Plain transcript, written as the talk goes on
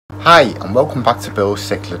Hi and welcome back to Bill's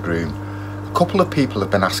Cichlid Room. A couple of people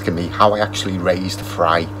have been asking me how I actually raised the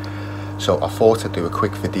fry, so I thought I'd do a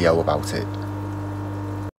quick video about it.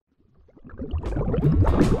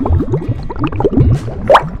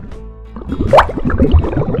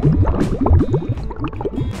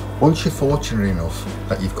 Once you're fortunate enough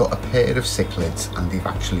that you've got a pair of cichlids and they've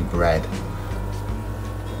actually bred,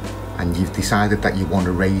 and you've decided that you want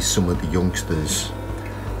to raise some of the youngsters,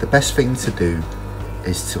 the best thing to do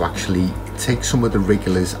is to actually take some of the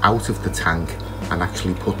regulars out of the tank and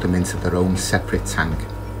actually put them into their own separate tank.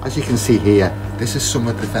 As you can see here, this is some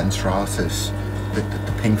of the ventratus,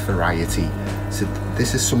 the pink variety. So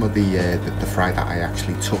this is some of the fry that I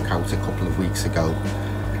actually took out a couple of weeks ago.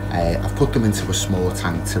 I've put them into a small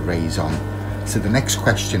tank to raise on. So the next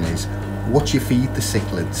question is, what do you feed the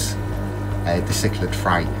cichlids, the Cichlid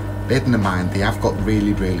Fry? Bearing in mind they have got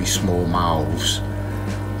really small mouths,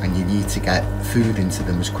 and you need to get food into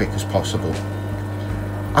them as quick as possible.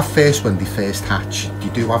 At first, when they first hatch, you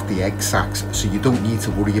do have the egg sacs, so you don't need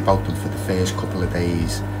to worry about them for the first couple of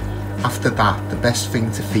days. After that, the best thing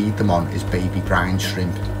to feed them on is baby brine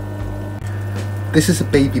shrimp. This is a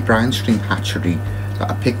baby brine shrimp hatchery that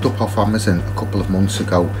I picked up off Amazon a couple of months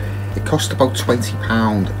ago. It cost about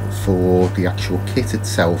 £20 for the actual kit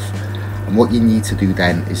itself, and what you need to do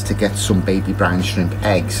then is to get some baby brine shrimp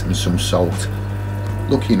eggs and some salt.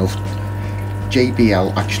 Lucky enough,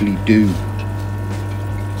 JBL actually do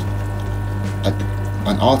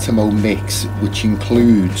an Artimo mix which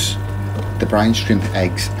includes the brine shrimp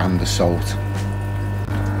eggs and the salt.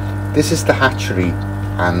 This is the hatchery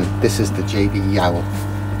and this is the JBL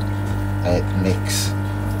mix.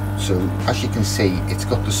 So as you can see, it's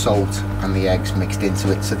got the salt and the eggs mixed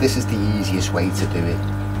into it, so this is the easiest way to do it.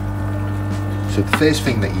 So the first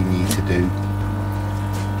thing that you need to do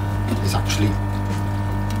is actually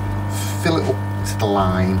fill it up to the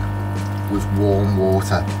line with warm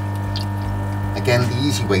water. Again, the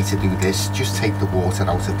easy way to do this, just take the water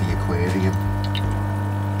out of the aquarium.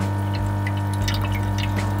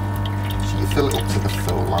 So you fill it up to the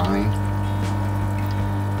full line,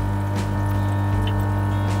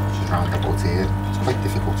 which is round about here. It's quite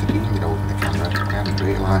difficult to do when you're holding the camera, I hadn't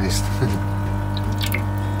realised.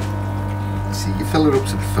 So you fill it up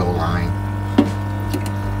to the full line,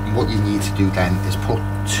 and what you need to do then is put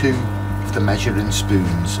 2 of the measuring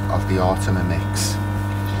spoons of the Artimo mix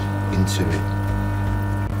into it.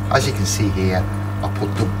 As you can see here, I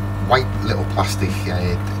put the white little plastic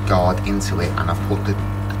guard into it, and I've put the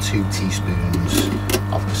 2 teaspoons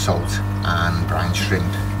of the salt and brine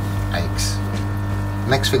shrimp eggs.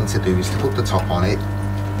 Next thing to do is to put the top on it.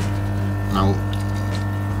 Now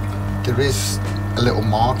there is a little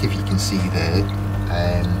mark, if you can see there,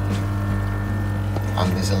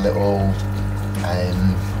 and there's a little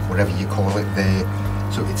whatever you call it there.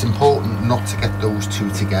 So it's important not to get those 2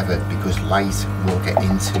 together because light will get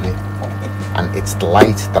into it, and it's the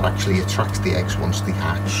light that actually attracts the eggs once they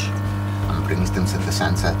hatch and brings them to the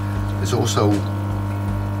centre. There's also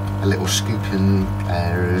a little scooping,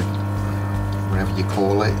 whatever you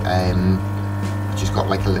call it, which has got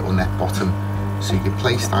like a little net bottom. So you can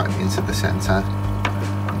place that into the centre.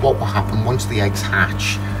 What will happen once the eggs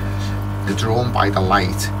hatch, they're drawn by the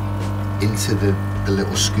light into the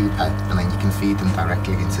little scooper, and then you can feed them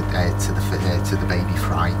directly into to the baby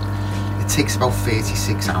fry. It takes about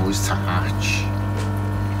 36 hours to hatch,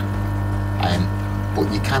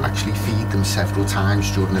 but you can actually feed them several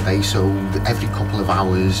times during the day, so every couple of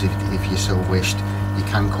hours, if you so wished, you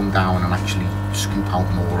can come down and actually scoop out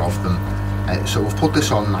more of them. So we've put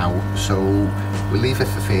this on now, so we'll leave it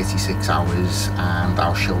for 36 hours and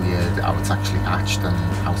I'll show you how it's actually hatched and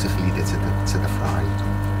how to feed it to the fry.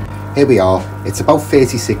 Here we are, it's about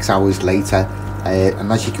 36 hours later, and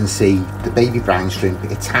as you can see, the baby brine shrimp,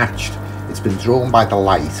 it's hatched, it's been drawn by the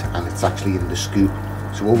light, and it's actually in the scoop.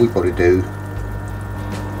 So all we've got to do,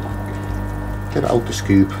 get it out the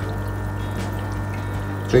scoop,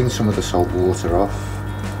 drain some of the salt water off,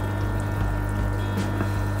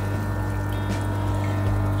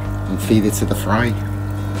 and feed it to the fry.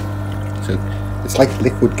 So it's like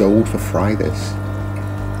liquid gold for fry, this.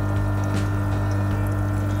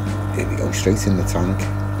 There we go, straight in the tank.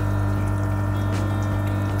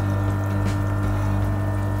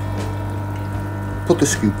 Put the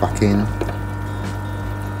scoop back in,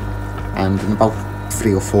 and in about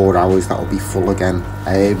 3 or 4 hours that'll be full again.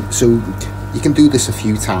 So you can do this a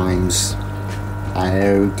few times,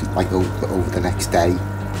 like over the next day,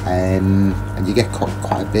 and you get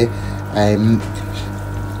quite a bit.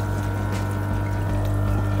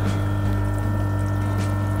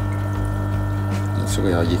 So So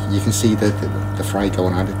yeah, you can see the fry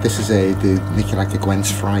going at it. This is the Nicky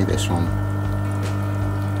Gwen's fry, this one.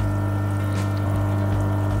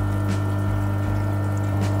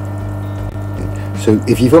 So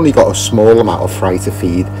if you've only got a small amount of fry to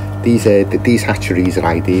feed, these hatcheries are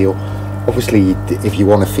ideal. Obviously, if you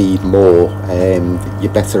want to feed more,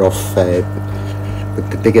 you're better off with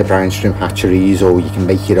the bigger brine shrimp hatcheries, or you can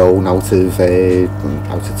make your own out of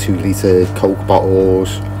 2-litre Coke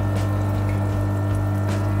bottles.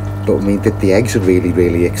 But I mean, the eggs are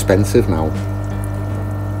really expensive now.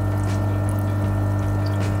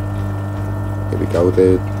 Here we go.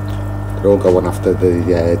 They're all going after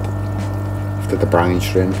the brine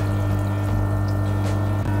shrimp.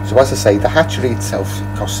 So as I say, the hatchery itself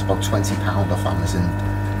costs about £20 off Amazon,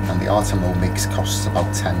 and the Artimo mix costs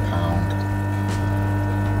about £10.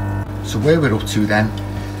 So where we're up to then,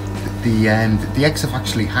 the eggs have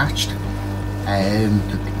actually hatched.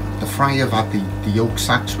 The fry have had the yolk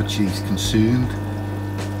sacs which he's consumed.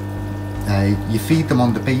 You feed them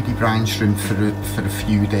on the baby brine shrimp for a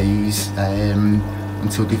few days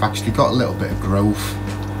until they've actually got a little bit of growth.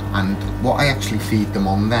 And what I actually feed them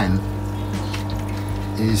on then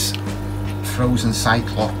is frozen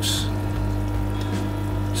Cyclops.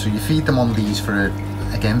 So you feed them on these for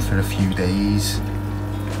a few days.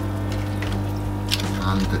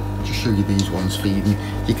 And just show you these ones feeding.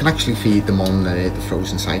 You can actually feed them on the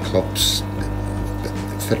frozen Cyclops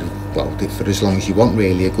for as long as you want,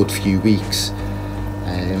 really, a good few weeks.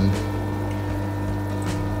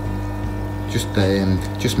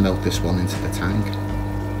 Just melt this one into the tank.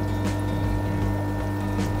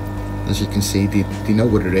 As you can see, they know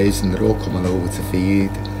what it is, and they're all coming over to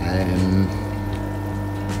feed.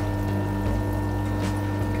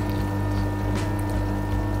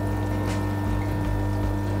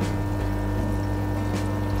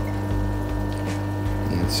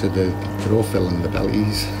 Yeah, so they're all filling the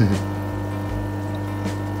bellies.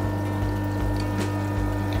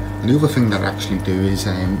 Another thing that I actually do is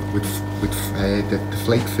with the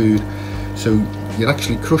flake food. So you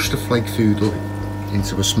actually crush the flake food up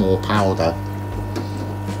into a small powder,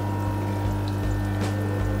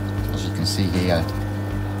 as you can see here,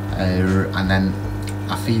 and then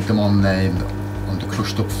I feed them on the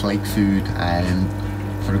crushed up flake food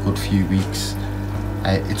for a good few weeks.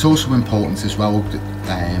 It's also important as well,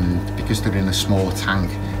 because they're in a small tank,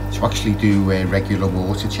 to actually do regular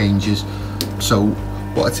water changes. So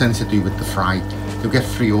what I tend to do with the fry, you'll get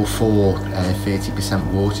 3 or 4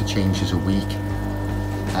 30% water changes a week.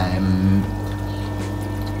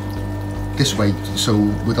 This way, so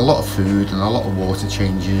with a lot of food and a lot of water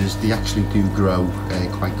changes, they actually do grow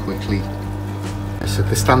quite quickly. So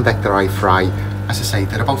the Standecta fry, as I say,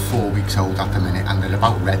 they're about 4 weeks old at the minute, and they're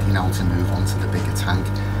about ready now to move on to the bigger tank.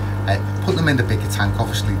 Put them in the bigger tank,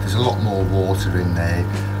 obviously there's a lot more water in there,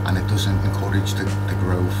 and it doesn't encourage the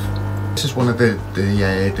growth. This is one of the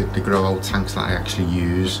grow out tanks that I actually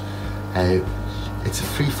use. It's a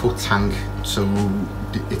 3-foot tank, so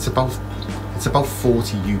it's about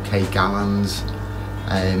 40 UK gallons.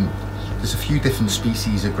 There's a few different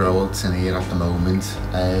species of grow outs in here at the moment.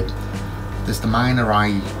 There's the minor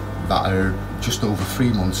eye that are just over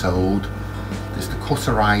 3 months old. There's the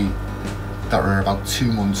cutter eye that are about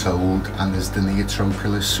 2 months old, and there's the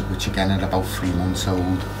Neotropolis, which again are about 3 months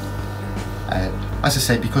old. As I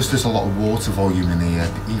say, because there's a lot of water volume in here,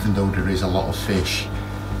 even though there is a lot of fish,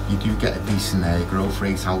 you do get a decent growth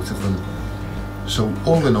rate out of them. So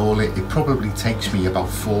all in all, it probably takes me about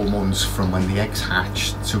 4 months from when the eggs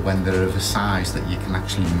hatch to when they're of a size that you can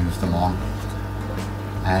actually move them on.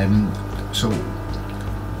 So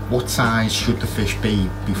what size should the fish be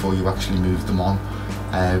before you actually move them on?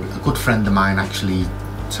 A good friend of mine actually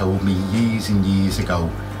told me years and years ago,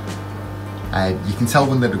 you can tell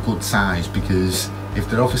when they're a good size, because if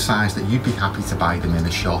they're of a size that you'd be happy to buy them in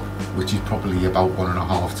a shop, which is probably about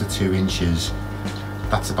 1.5 to 2 inches,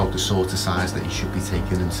 that's about the sort of size that you should be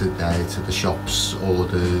taking them to the shops or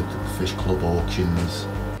the fish club auctions.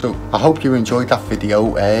 So I hope you enjoyed that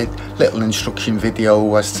video, little instruction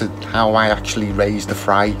video as to how I actually raise the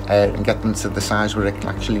fry and get them to the size where I can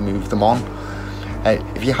actually move them on.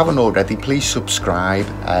 If you haven't already, please subscribe,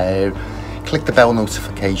 click the bell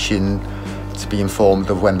notification to be informed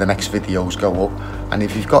of when the next videos go up, and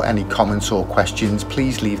if you've got any comments or questions,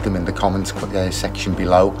 please leave them in the comments section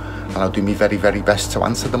below, and I'll do my very best to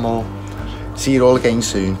answer them all. See you all again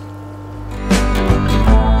soon.